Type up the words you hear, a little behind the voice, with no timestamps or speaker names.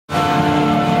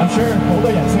好多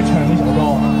人識唱呢首歌。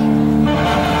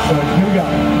So here we go.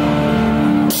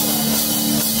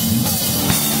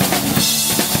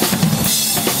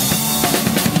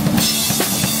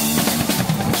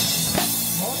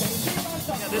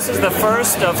 This is the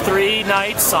first of 3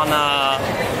 nights on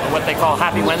what they call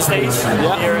Happy Wednesdays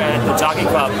here at the Jockey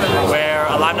Club, where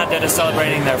Alivenotdead is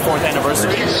celebrating their 4th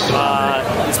anniversary.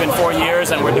 It's been 4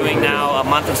 years, and we're doing now a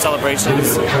month of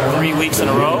celebrations, 3 weeks in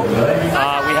a row.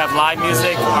 We have live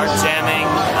music, art jamming,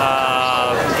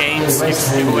 games,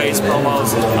 giveaways,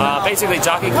 promos. Basically,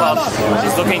 Jockey Club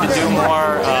is looking to do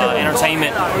more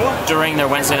entertainment during their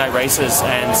Wednesday night races,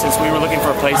 and since we were looking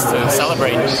for a place to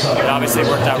celebrate, it obviously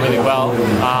worked out really well.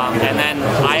 And then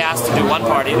I asked to do 1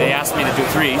 party, they asked me to do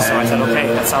 3, so I said, okay,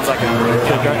 that sounds like a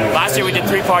good. Last year we did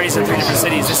 3 parties in 3 different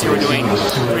cities. This year we're doing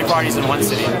 3 parties in 1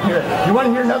 city. Here, you want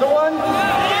to hear another one?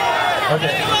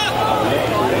 Okay.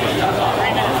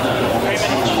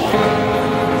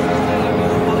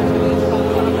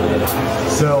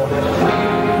 So,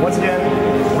 once again,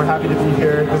 we're happy to be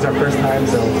here. This is our first time,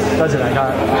 so 多謝大家。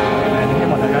And 希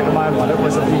望大家今晚玩得開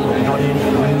心啲，多啲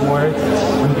玩more,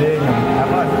 win big, and have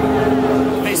fun.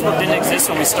 Facebook didn't exist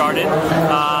when we started.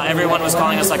 Everyone was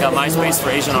calling us like a MySpace for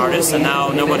Asian artists, and now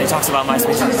nobody talks about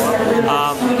MySpace anymore.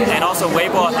 And also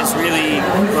Weibo has really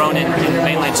grown in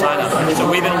mainland China. So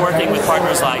we've been working with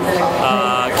partners like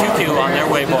QQ on their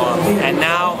Weibo, and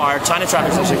now our China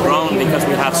traffic has actually grown because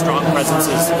we have strong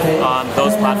presences on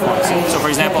those platforms. So for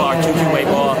example, our QQ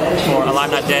Weibo for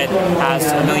Alivenotdead has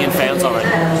 1 million fans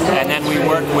already. And then we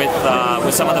work with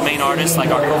some of the main artists,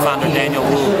 like our co-founder Daniel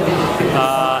Wu.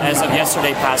 As of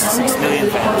yesterday, passed 6 million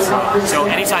fans. So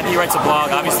anytime he writes a blog,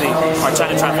 obviously our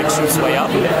China traffic shoots way up,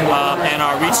 and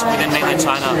our reach within mainland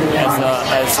China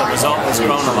as a result has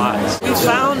grown a lot. We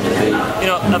found,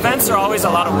 events are always a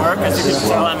lot of work. As you can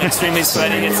tell, I'm extremely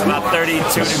sweaty. It's about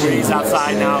 32 degrees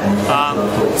outside now.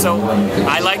 So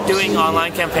I like doing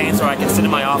online campaigns where I can sit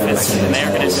in my office in the air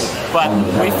conditioning. But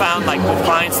we found, like with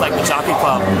clients like the Jockey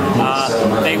Club,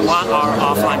 they want our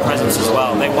offline presence as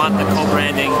well. They want the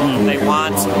co-branding. They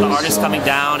want the artists coming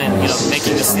down and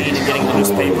making the scene and getting the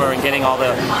newspaper and getting all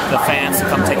the fans to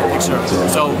come take a picture.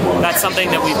 So that's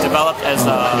something that we've developed as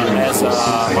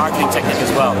a marketing technique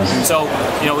as well. So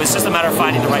it's just a matter of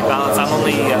finding the right balance. I'm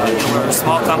only we're a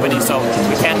small company, so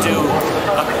we can't do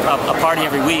a party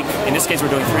every week. In this case, we're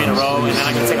doing 3 in a row, and then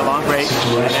I can take a long break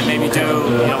and then maybe do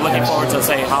looking forward to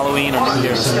say Halloween or New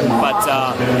Year's. But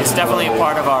it's definitely a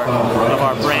part of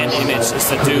our brand image is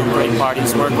to do great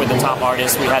parties, work with the top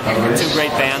artists. We had 2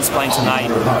 great bands playing tonight.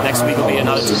 Next week will be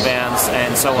another 2 bands,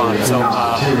 and so on. So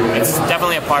it's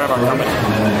definitely a part of our company.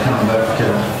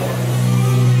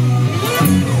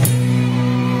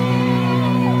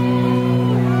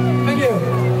 Thank you.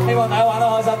 希望大家玩得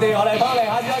開心啲，我哋翻嚟。